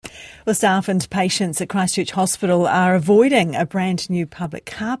The staff and patients at Christchurch Hospital are avoiding a brand new public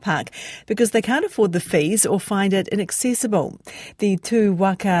car park because they can't afford the fees or find it inaccessible. The Tū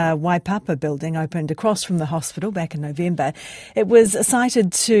Waka Waipapa building opened across from the hospital back in November. It was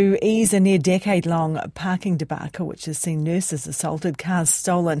cited to ease a near-decade-long parking debacle, which has seen nurses assaulted, cars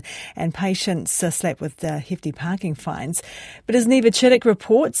stolen and patients slapped with hefty parking fines. But as Niva Chittock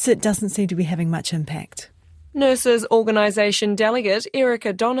reports, it doesn't seem to be having much impact. Nurses Organisation delegate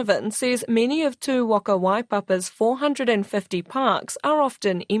Erica Donovan says many of Tū Waka Waipapa's 450 parks are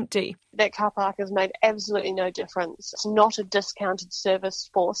often empty. That car park has made absolutely no difference. It's not a discounted service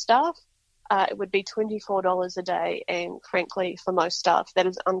for staff. It would be $24 a day, and frankly, for most staff, that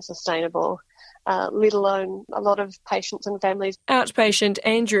is unsustainable, let alone a lot of patients and families. Outpatient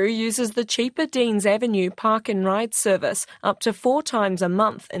Andrew uses the cheaper Deans Avenue park and ride service up to 4 times a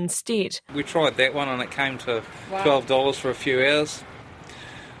month instead. We tried that one and it came to $12 for a few hours.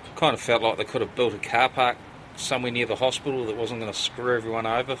 Kind of felt like they could have built a car park somewhere near the hospital that wasn't going to screw everyone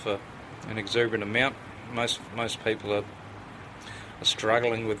over for an exorbitant amount. Most people are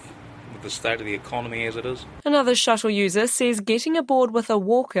struggling with the state of the economy as it is. Another shuttle user says getting aboard with a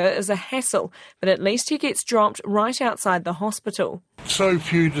walker is a hassle, but at least he gets dropped right outside the hospital. So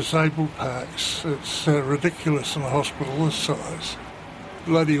few disabled parks. It's ridiculous in a hospital this size.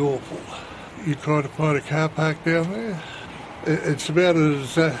 Bloody awful. You try to find a car park down there, it's about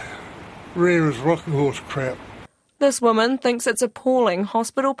as rare as rocking horse crap. This woman thinks it's appalling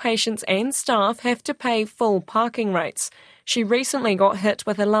hospital patients and staff have to pay full parking rates. She recently got hit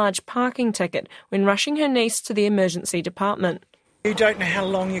with a large parking ticket when rushing her niece to the emergency department. You don't know how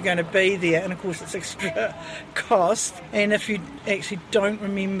long you're going to be there, and of course it's extra cost. And if you actually don't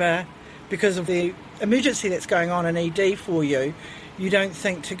remember, because of the emergency that's going on in ED for you, you don't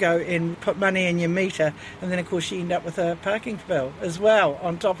think to go and put money in your meter, and then of course you end up with a parking bill as well,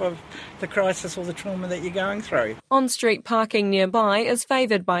 on top of the crisis or the trauma that you're going through. On-street parking nearby is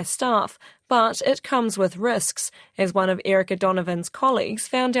favoured by staff, but it comes with risks, as one of Erica Donovan's colleagues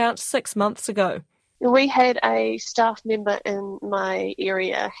found out 6 months ago. We had a staff member in my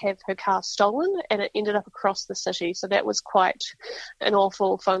area have her car stolen, and it ended up across the city. So that was quite an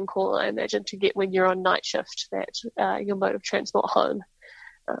awful phone call, I imagine, to get when you're on night shift, that your mode of transport home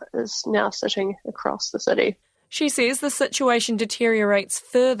is now sitting across the city. She says the situation deteriorates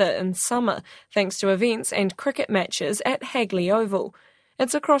further in summer, thanks to events and cricket matches at Hagley Oval.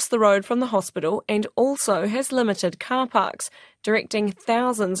 It's across the road from the hospital and also has limited car parks, directing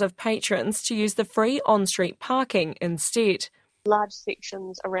thousands of patrons to use the free on-street parking instead. Large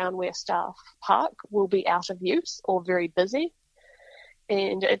sections around where staff park will be out of use or very busy,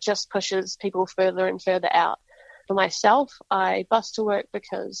 and it just pushes people further and further out. For myself, I bus to work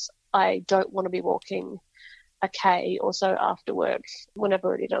because I don't want to be walking a K or so after work when I've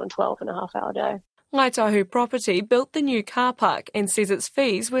already done a 12-and-a-half-hour day. Ngāi Property built the new car park and says its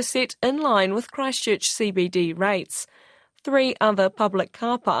fees were set in line with Christchurch CBD rates. 3 other public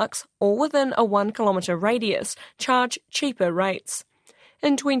car parks, all within a 1-kilometre radius, charge cheaper rates.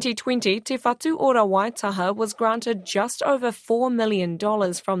 In 2020, Te Whatu Ora Waitaha was granted just over $4 million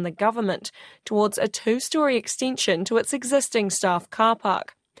from the government towards a 2-storey extension to its existing staff car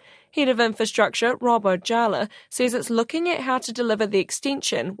park. Head of Infrastructure, Rob Ojala, says it's looking at how to deliver the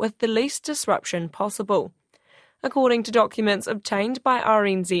extension with the least disruption possible. According to documents obtained by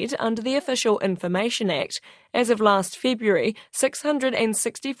RNZ under the Official Information Act, as of last February,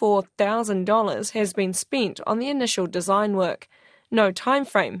 $664,000 has been spent on the initial design work. No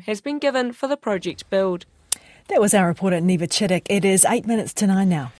timeframe has been given for the project build. That was our reporter Niva Chittock. It is 8 minutes to 9 now.